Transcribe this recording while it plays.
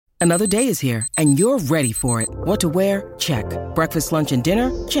Another day is here, and you're ready for it. What to wear? Check. Breakfast, lunch, and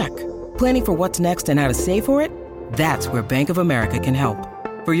dinner? Check. Planning for what's next and how to save for it? That's where Bank of America can help.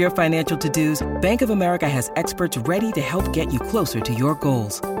 For your financial to-dos, Bank of America has experts ready to help get you closer to your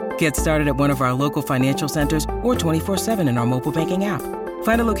goals. Get started at one of our local financial centers or 24/7 in our mobile banking app.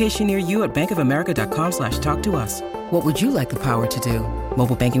 Find a location near you at bankofamerica.com/talktous. What would you like the power to do?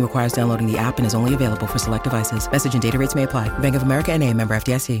 Mobile banking requires downloading the app and is only available for select devices. Message and data rates may apply. Bank of America N.A., member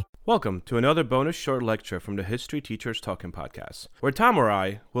FDIC. Welcome to another bonus short lecture from the History Teachers Talking Podcast, where Tom or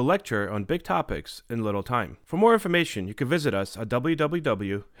I will lecture on big topics in little time. For more information, you can visit us at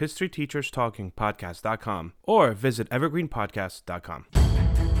www.historyteacherstalkingpodcast.com or visit evergreenpodcast.com.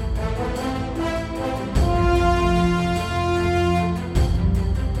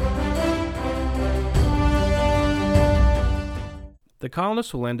 The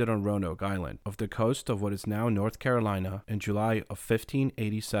colonists landed on Roanoke Island off the coast of what is now North Carolina in July of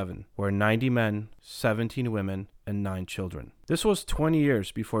 1587, where 90 men, 17 women, and 9 children. This was 20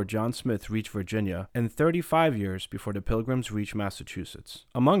 years before John Smith reached Virginia and 35 years before the Pilgrims reached Massachusetts.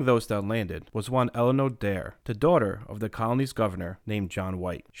 Among those that landed was one Eleanor Dare, the daughter of the colony's governor named John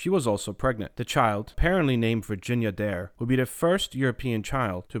White. She was also pregnant. The child, apparently named Virginia Dare, would be the first European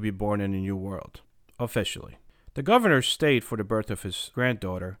child to be born in a new world, officially. The governor stayed for the birth of his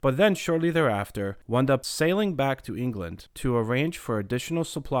granddaughter, but then shortly thereafter wound up sailing back to England to arrange for additional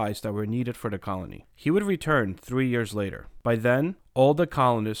supplies that were needed for the colony. He would return 3 years later. By then, all the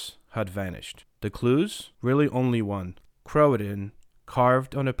colonists had vanished. The clues? Really only one: Croatan,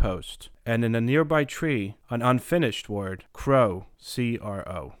 carved on a post, and in a nearby tree, an unfinished word, crow,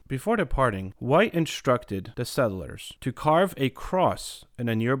 C-R-O. Before departing, White instructed the settlers to carve a cross in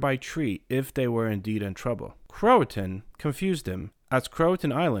a nearby tree if they were indeed in trouble. Croatan confused him, as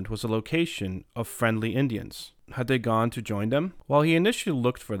Croatan Island was a location of friendly Indians. Had they gone to join them? While he initially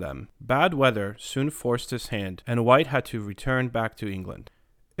looked for them, bad weather soon forced his hand, and White had to return back to England.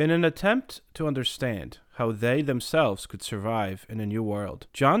 In an attempt to understand how they themselves could survive in a new world,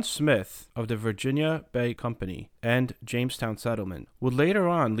 John Smith of the Virginia Bay Company and Jamestown Settlement would later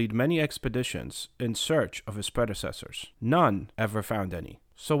on lead many expeditions in search of his predecessors. None ever found any.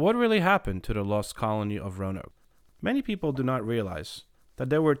 So what really happened to the lost colony of Roanoke? Many people do not realize that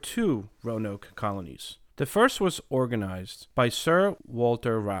there were 2 Roanoke colonies. The first was organized by Sir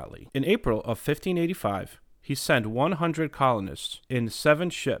Walter Raleigh. In April of 1585, he sent 100 colonists in 7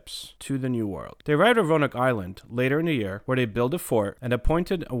 ships to the New World. They arrived at Roanoke Island later in the year, where they built a fort and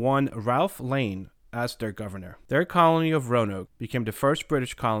appointed one Ralph Lane as their governor. Their colony of Roanoke became the first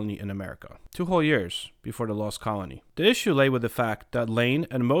British colony in America, 2 whole years before the lost colony. The issue lay with the fact that Lane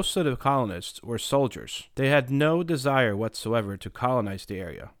and most of the colonists were soldiers. They had no desire whatsoever to colonize the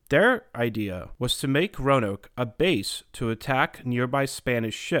area. Their idea was to make Roanoke a base to attack nearby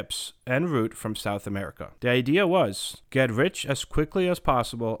Spanish ships en route from South America. The idea was get rich as quickly as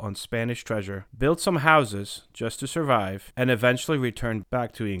possible on Spanish treasure, build some houses just to survive, and eventually return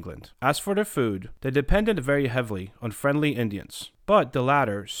back to England. As for their food, they depended very heavily on friendly Indians. But the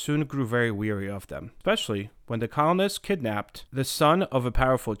latter soon grew very weary of them, especially when the colonists kidnapped the son of a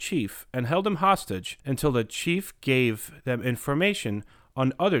powerful chief and held him hostage until the chief gave them information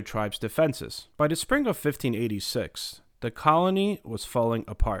on other tribes' defenses. By the spring of 1586, the colony was falling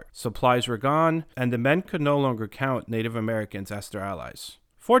apart. Supplies were gone, and the men could no longer count Native Americans as their allies.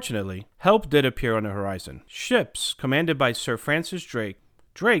 Fortunately, help did appear on the horizon. Ships commanded by Sir Francis Drake.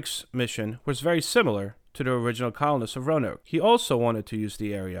 Drake's mission was very similar to the original colonists of Roanoke. He also wanted to use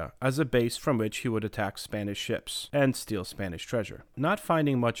the area as a base from which he would attack Spanish ships and steal Spanish treasure. Not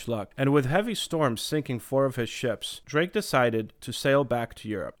finding much luck, and with heavy storms sinking 4 of his ships, Drake decided to sail back to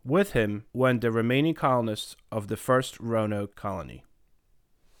Europe. With him went the remaining colonists of the first Roanoke colony.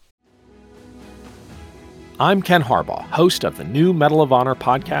 I'm Ken Harbaugh, host of the new Medal of Honor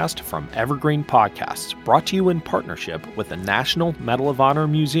podcast from Evergreen Podcasts, brought to you in partnership with the National Medal of Honor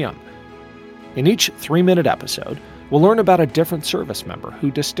Museum. In each 3-minute episode, we'll learn about a different service member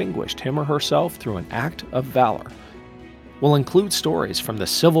who distinguished him or herself through an act of valor. We'll include stories from the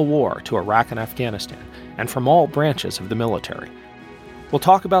Civil War to Iraq and Afghanistan, and from all branches of the military. We'll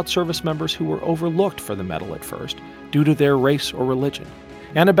talk about service members who were overlooked for the medal at first due to their race or religion,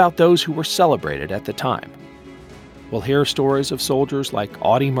 and about those who were celebrated at the time. We'll hear stories of soldiers like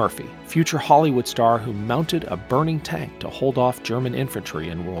Audie Murphy, future Hollywood star who mounted a burning tank to hold off German infantry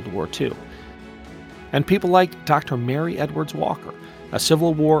in World War II. And people like Dr. Mary Edwards Walker, a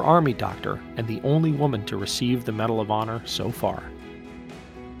Civil War Army doctor and the only woman to receive the Medal of Honor so far.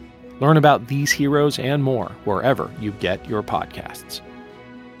 Learn about these heroes and more wherever you get your podcasts.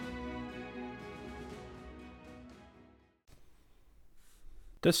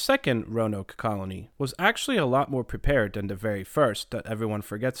 The second Roanoke colony was actually a lot more prepared than the very first that everyone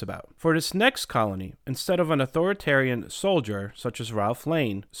forgets about. For this next colony, instead of an authoritarian soldier such as Ralph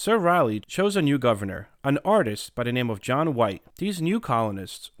Lane, Sir Raleigh chose a new governor, an artist by the name of John White. These new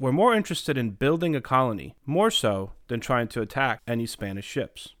colonists were more interested in building a colony, more so than trying to attack any Spanish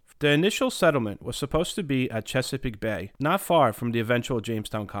ships. The initial settlement was supposed to be at Chesapeake Bay, not far from the eventual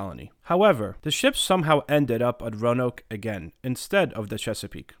Jamestown colony. However, the ships somehow ended up at Roanoke again, instead of the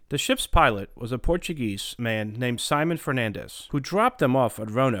Chesapeake. The ship's pilot was a Portuguese man named Simon Fernandez, who dropped them off at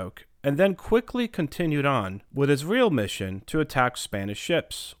Roanoke and then quickly continued on with his real mission to attack Spanish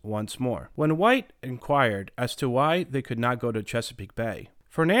ships once more. When White inquired as to why they could not go to Chesapeake Bay,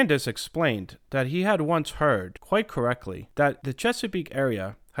 Fernandez explained that he had once heard, quite correctly, that the Chesapeake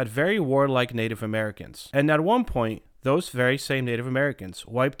area had very warlike Native Americans, and at one point, those very same Native Americans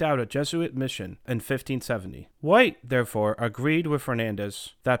wiped out a Jesuit mission in 1570. White, therefore, agreed with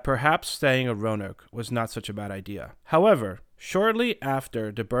Fernandez that perhaps staying at Roanoke was not such a bad idea. However, shortly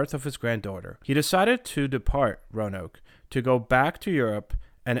after the birth of his granddaughter, he decided to depart Roanoke to go back to Europe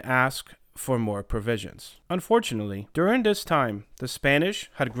and ask for more provisions. Unfortunately, during this time, the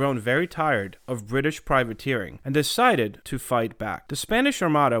Spanish had grown very tired of British privateering and decided to fight back. The Spanish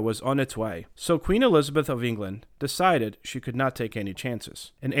Armada was on its way, so Queen Elizabeth of England decided she could not take any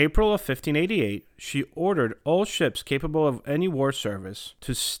chances. In April of 1588, she ordered all ships capable of any war service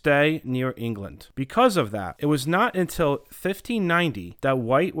to stay near England. Because of that, it was not until 1590 that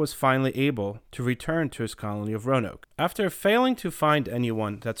White was finally able to return to his colony of Roanoke. After failing to find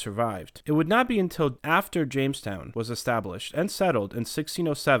anyone that survived, it would not be until after Jamestown was established and settled in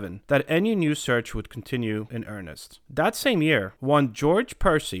 1607 that any new search would continue in earnest. That same year, one George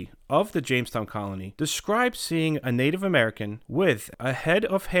Percy of the Jamestown colony described seeing a Native American with a head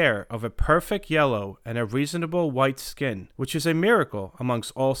of hair of a perfect yellow and a reasonable white skin, which is a miracle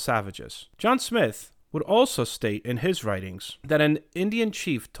amongst all savages. John Smith would also state in his writings that an Indian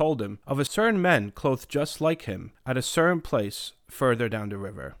chief told him of a certain men clothed just like him at a certain place further down the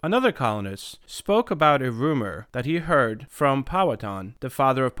river. Another colonist spoke about a rumor that he heard from Powhatan, the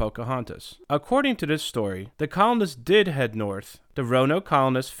father of Pocahontas. According to this story, the colonists did head north. The Roanoke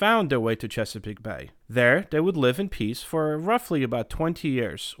colonists found their way to Chesapeake Bay. There, they would live in peace for roughly about 20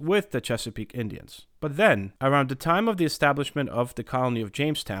 years with the Chesapeake Indians. But then, around the time of the establishment of the colony of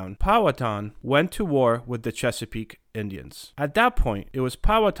Jamestown, Powhatan went to war with the Chesapeake Indians. At that point, it was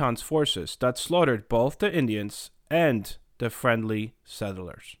Powhatan's forces that slaughtered both the Indians and the friendly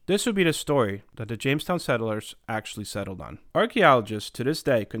settlers. This would be the story that the Jamestown settlers actually settled on. Archaeologists to this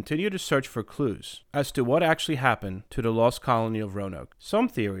day continue to search for clues as to what actually happened to the lost colony of Roanoke. Some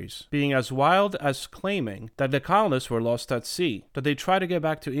theories being as wild as claiming that the colonists were lost at sea, that they tried to get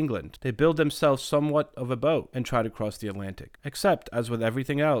back to England. They built themselves somewhat of a boat and tried to cross the Atlantic. Except, as with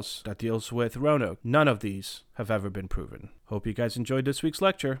everything else that deals with Roanoke, none of these have ever been proven. Hope you guys enjoyed this week's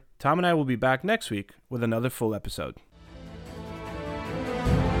lecture. Tom and I will be back next week with another full episode.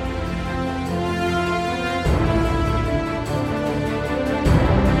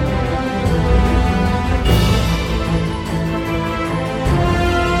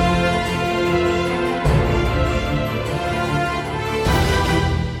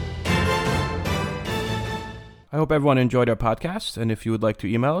 I hope everyone enjoyed our podcast, and if you would like to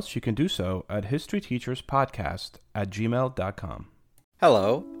email us, you can do so at historyteacherspodcast@gmail.com.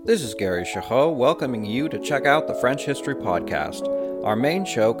 Hello, this is Gary Chahot welcoming you to check out the French History Podcast. Our main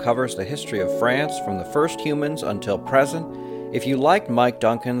show covers the history of France from the first humans until present. If you liked Mike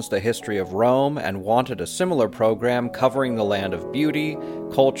Duncan's The History of Rome and wanted a similar program covering the land of beauty,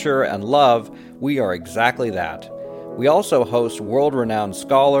 culture, and love, we are exactly that. We also host world-renowned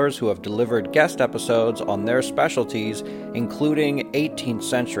scholars who have delivered guest episodes on their specialties, including 18th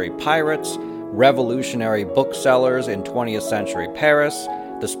century pirates, revolutionary booksellers in 20th century Paris,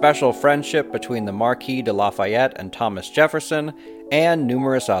 the special friendship between the Marquis de Lafayette and Thomas Jefferson, and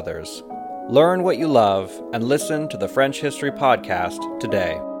numerous others. Learn what you love and listen to the French History Podcast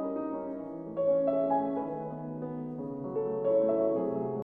today.